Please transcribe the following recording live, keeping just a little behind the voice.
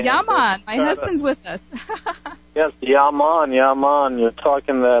Yaman, my husband's with us. Yes, Yaman. You're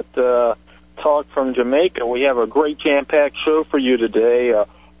talking that talk from Jamaica. We have a great jam-packed show for you today.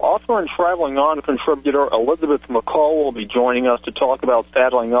 Author and Traveling On contributor Elizabeth McCall will be joining us to talk about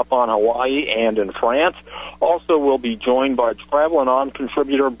saddling up on Hawaii and in France. Also, we'll be joined by Traveling On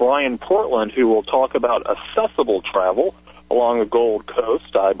contributor Brian Portland, who will talk about accessible travel along the Gold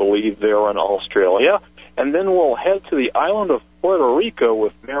Coast, I believe there in Australia. And then we'll head to the island of Puerto Rico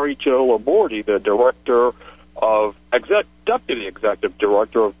with Mary Jo Labordi, the Deputy Executive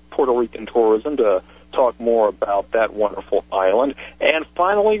Director of Puerto Rican Tourism, to talk more about that wonderful island. And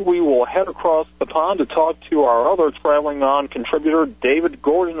finally, we will head across the pond to talk to our other Traveling On contributor, David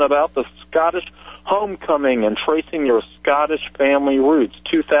Gordon, about the Scottish homecoming and tracing your Scottish family roots.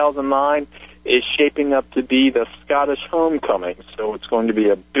 2009 is shaping up to be the Scottish homecoming, so it's going to be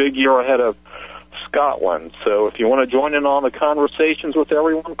a big year ahead of Scotland. So if you want to join in on the conversations with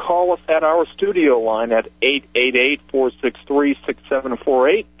everyone, call us at our studio line at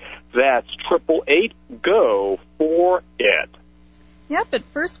 888-463-6748. That's 888-GO for it. Yeah, but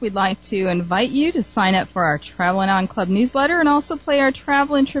first we'd like to invite you to sign up for our Traveling On Club newsletter and also play our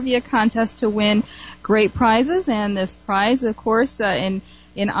travel and trivia contest to win great prizes. And this prize, of course, in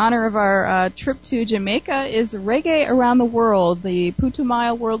honor of our trip to Jamaica, is Reggae Around the World, the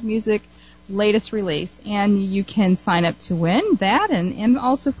Putumayo World Music latest release. And you can sign up to win that and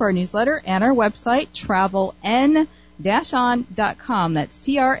also for our newsletter and our website, traveln-on.com. That's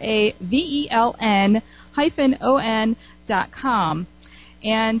TRAVELN-ON.com.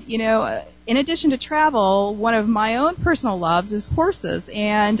 And, you know, in addition to travel, one of my own personal loves is horses.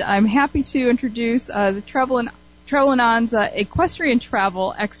 And I'm happy to introduce the Traveling On's equestrian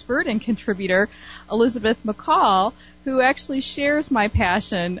travel expert and contributor, Elizabeth McCall, who actually shares my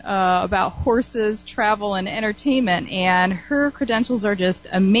passion about horses, travel, and entertainment. And her credentials are just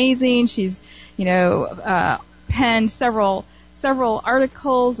amazing. She's, penned several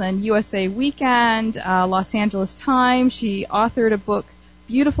articles in USA Weekend, Los Angeles Times. She authored a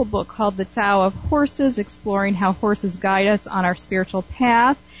beautiful book called The Tao of Horses, exploring how horses guide us on our spiritual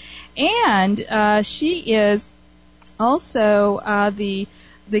path. And she is also the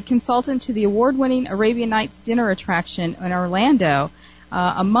consultant to the award-winning Arabian Nights dinner attraction in Orlando,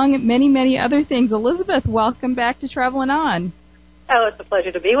 among many, many other things. Elizabeth, welcome back to Traveling On. Oh, it's a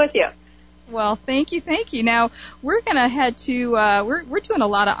pleasure to be with you. Well, thank you. Now, we're going to head to, we're doing a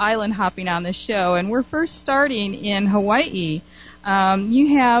lot of island hopping on this show, and we're first starting in Hawaii.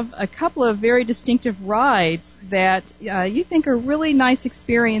 You have a couple of very distinctive rides that you think are really nice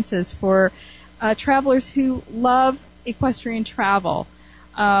experiences for travelers who love equestrian travel.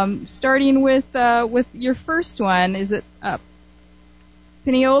 Starting with your first one, is it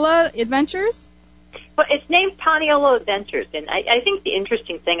Paniolo Adventures? Well, it's named Paniolo Adventures, and I think the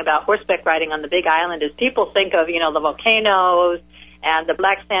interesting thing about horseback riding on the Big Island is people think of, the volcanoes and the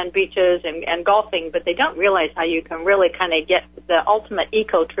black sand beaches and golfing, but they don't realize how you can really kind of get the ultimate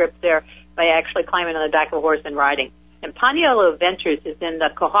eco trip there by actually climbing on the back of a horse and riding. And Paniolo Adventures is in the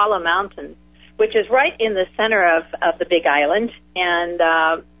Kohala Mountains, which is right in the center of the Big Island, and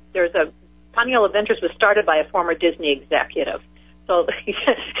Paniolo Adventures was started by a former Disney executive. So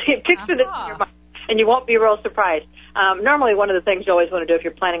picture this in your mind, and you won't be real surprised. Normally, one of the things you always want to do if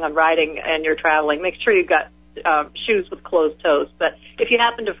you're planning on riding and you're traveling, make sure you've got shoes with closed toes. But if you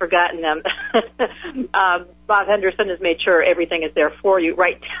happen to have forgotten them, Bob Henderson has made sure everything is there for you,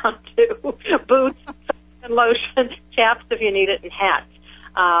 right down to boots and lotion, chaps if you need it, and hats.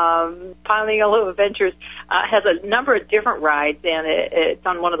 Paniolo Adventures has a number of different rides, and it's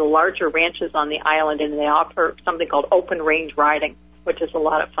on one of the larger ranches on the island, and they offer something called open range riding, which is a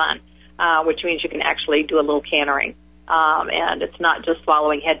lot of fun, which means you can actually do a little cantering, and it's not just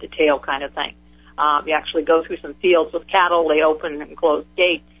following head to tail kind of thing. You actually go through some fields with cattle. They open and close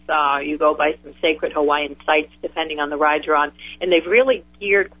gates. You go by some sacred Hawaiian sites depending on the ride you're on, and they've really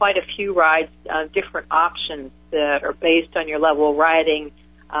geared quite a few rides, different options that are based on your level of riding,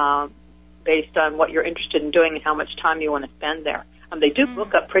 based on what you're interested in doing and how much time you want to spend there. They do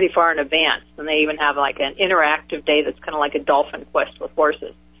book up pretty far in advance, and they even have like an interactive day that's kind of like a dolphin quest with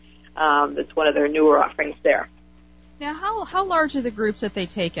horses. That's one of their newer offerings there. Now, how large are the groups that they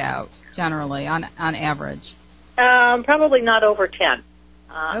take out generally on average? Probably not over 10.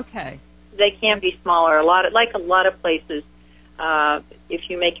 Okay. They can be smaller. A lot of places, if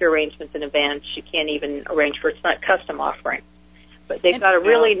you make your arrangements in advance, you can't even arrange for it's not custom offering. But they've got a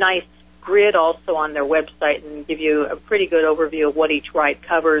really nice grid also on their website and give you a pretty good overview of what each ride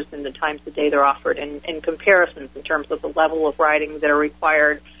covers and the times of day they're offered and comparisons in terms of the level of riding that are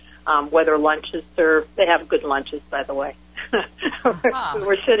required, whether lunch is served. They have good lunches, by the way.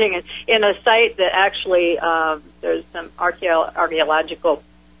 We're sitting in a site that actually there's some archaeological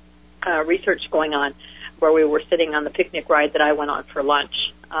research going on, where we were sitting on the picnic ride that I went on for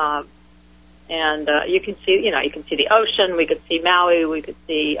lunch. And you can see the ocean. We could see Maui. We could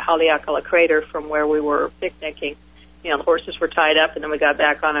see Haleakala Crater from where we were picnicking. The horses were tied up, and then we got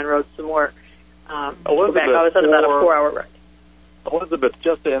back on and rode some more. I was on about a 4-hour ride. Elizabeth,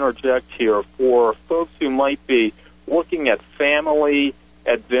 just to interject here, for folks who might be looking at family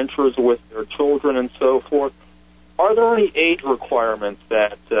adventures with their children and so forth, are there any age requirements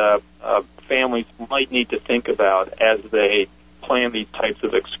that families might need to think about as they plan these types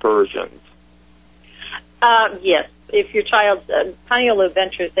of excursions? Yes. If your child's Paniolo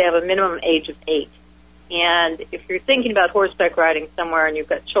Adventures, they have a minimum age of 8. And if you're thinking about horseback riding somewhere and you've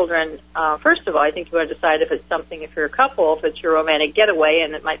got children, first of all, I think you want to decide if it's something, if you're a couple, if it's your romantic getaway,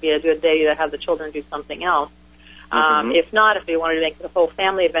 and it might be a good day to have the children do something else. If not, if you wanted to make it a whole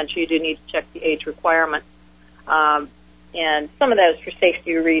family adventure, you do need to check the age requirements. And some of that is for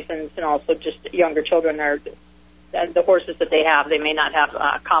safety reasons, and also just younger children the horses that they have, they may not have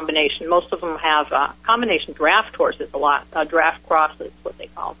a combination. Most of them have combination draft horses a lot, draft crosses, what they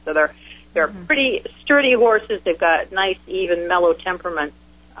call them. So they're pretty sturdy horses. They've got nice, even, mellow temperaments.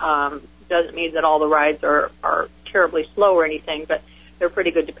 Doesn't mean that all the rides are terribly slow or anything, but they're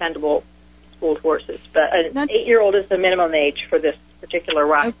pretty good, dependable schooled horses. But an 8-year-old is the minimum age for this particular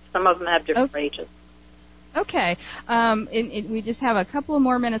ride. Some of them have different ages. Okay. We just have a couple of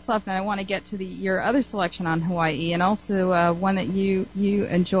more minutes left, and I want to get to your other selection on Hawaii, and also one that you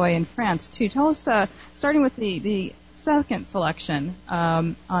enjoy in France, too. Tell us, starting with the second selection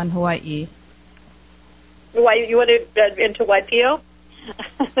on Hawaii. You want to into Waipio?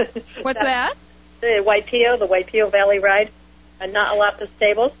 What's that? The Waipio Valley Ride, and Na'alapa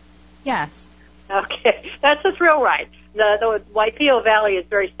Stables? Yes. Okay. That's a thrill ride. The Waipio Valley is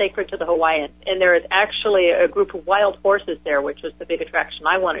very sacred to the Hawaiians, and there is actually a group of wild horses there, which was the big attraction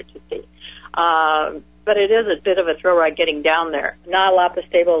I wanted to see. But it is a bit of a thrill ride getting down there. Na'alapa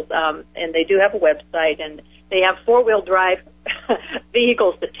Stables, and they do have a website, and they have 4-wheel drive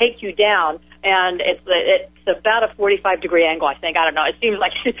vehicles that take you down, and it's about a 45-degree angle, I think. I don't know. It seems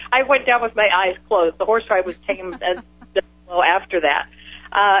like I went down with my eyes closed. The horse ride was tame and slow after that.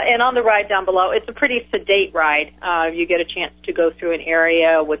 And on the ride down below, it's a pretty sedate ride. You get a chance to go through an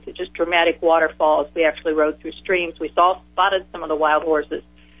area with just dramatic waterfalls. We actually rode through streams. We spotted some of the wild horses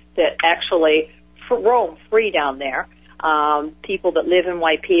that actually roam free down there. People that live in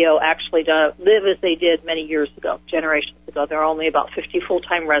Waipio actually live as they did many years ago, generations ago. There are only about 50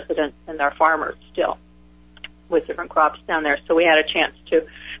 full-time residents, and they're farmers still with different crops down there. So we had a chance to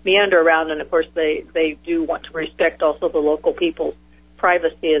meander around, and, of course, they do want to respect also the local people's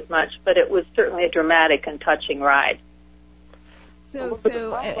privacy as much, but it was certainly a dramatic and touching ride.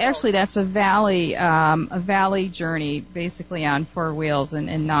 So actually, that's a valley journey, basically on 4 wheels,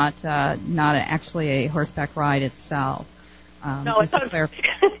 and not actually a horseback ride itself. No, it's on.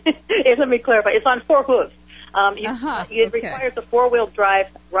 Let me clarify. It's on 4 hooves. It requires a 4-wheel drive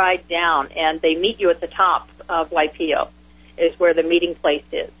ride down, and they meet you at the top of Waipio, is where the meeting place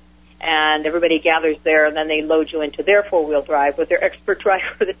is. And everybody gathers there, and then they load you into their 4-wheel drive with their expert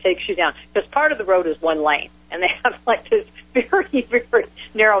driver that takes you down. Because part of the road is 1 lane, and they have like this very, very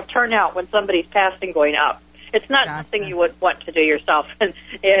narrow turnout when somebody's passing going up. It's not something you would want to do yourself, and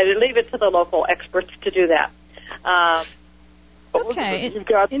leave it to the local experts to do that. Okay, you've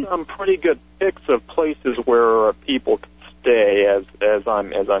got some pretty good picks of places where people can stay, as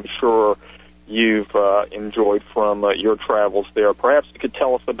I'm sure you've enjoyed from your travels there. Perhaps you could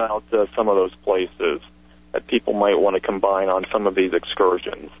tell us about some of those places that people might want to combine on some of these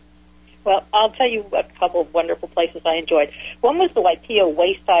excursions. Well, I'll tell you a couple of wonderful places I enjoyed. One was the Waipio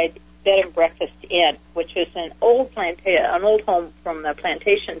Wayside Bed and Breakfast Inn, which is an old home from the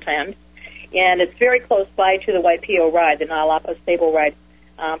plantation times, and it's very close by to the Waipio ride, the Na'alapa Stable ride,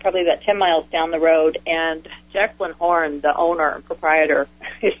 probably about 10 miles down the road. And Jacqueline Horn, the owner and proprietor,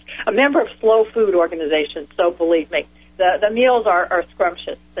 is a member of Slow Food Organization, so believe me, the meals are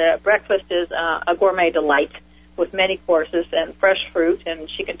scrumptious. The breakfast is a gourmet delight with many courses and fresh fruit, and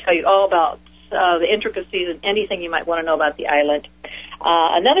she can tell you all about the intricacies and anything you might want to know about the island.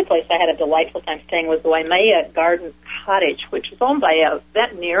 Another place I had a delightful time staying was the Waimea Garden Cottage, which is owned by a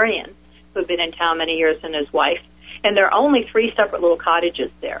veterinarian who had been in town many years, and his wife. And there are only 3 separate little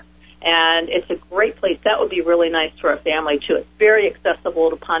cottages there. And it's a great place. That would be really nice for a family, too. It's very accessible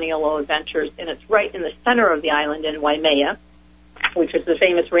to Paniolo Adventures, and it's right in the center of the island in Waimea. which is the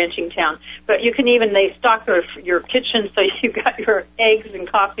famous ranching town. But you can even, they stock your kitchen, so you've got your eggs and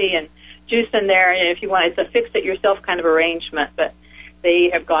coffee and juice in there, and if you want, it's a fix-it-yourself kind of arrangement. But they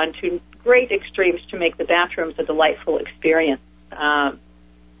have gone to great extremes to make the bathrooms a delightful experience.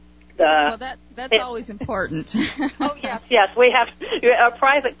 Well, that's always important. Oh, yes. We have a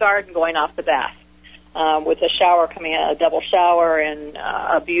private garden going off the bath with a shower coming out, a double shower, and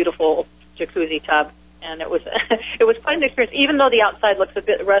a beautiful jacuzzi tub. And it was quite an experience. Even though the outside looks a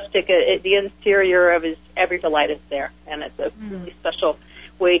bit rustic, the interior of every delight is there. And it's a really special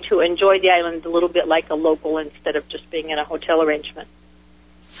way to enjoy the island a little bit like a local instead of just being in a hotel arrangement.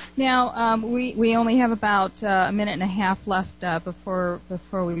 Now, we only have about a minute and a half left before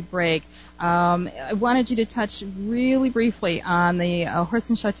we break. I wanted you to touch really briefly on the Horse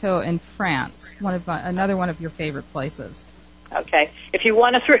and Chateau in France, another one of your favorite places. Okay. If you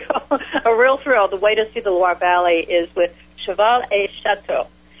want a real thrill, the way to see the Loire Valley is with Cheval et Chateau,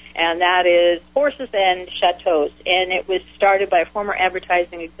 and that is horses and chateaus. And it was started by a former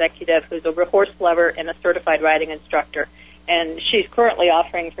advertising executive who's a horse lover and a certified riding instructor. And she's currently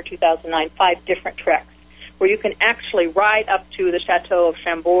offering for 2009 5 different treks where you can actually ride up to the Chateau of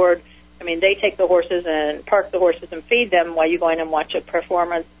Chambord. I mean, they take the horses and park the horses and feed them while you go in and watch a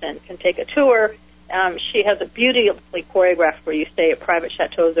performance and can take a tour. She has a beautifully choreographed where you stay at private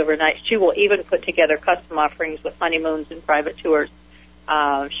chateaus overnight. She will even put together custom offerings with honeymoons and private tours.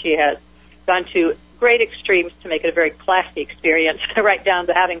 She has gone to great extremes to make it a very classy experience, right down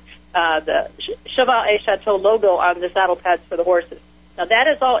to having the Cheval et Chateau logo on the saddle pads for the horses. Now, that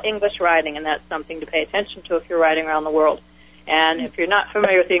is all English riding, and that's something to pay attention to if you're riding around the world. And if you're not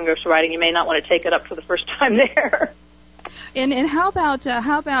familiar with English riding, you may not want to take it up for the first time there. And how about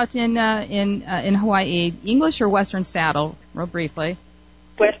in Hawaii, English or Western saddle, real briefly?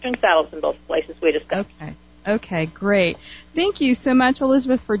 Western saddles in both places we discussed. Okay, great. Thank you so much,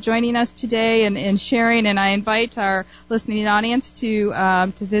 Elizabeth, for joining us today and sharing. And I invite our listening audience to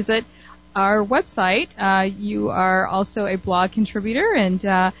visit our website. You are also a blog contributor, and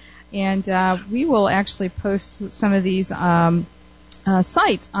we will actually post some of these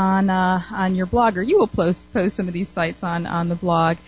sites on your blog, or you will post some of these sites on the blog.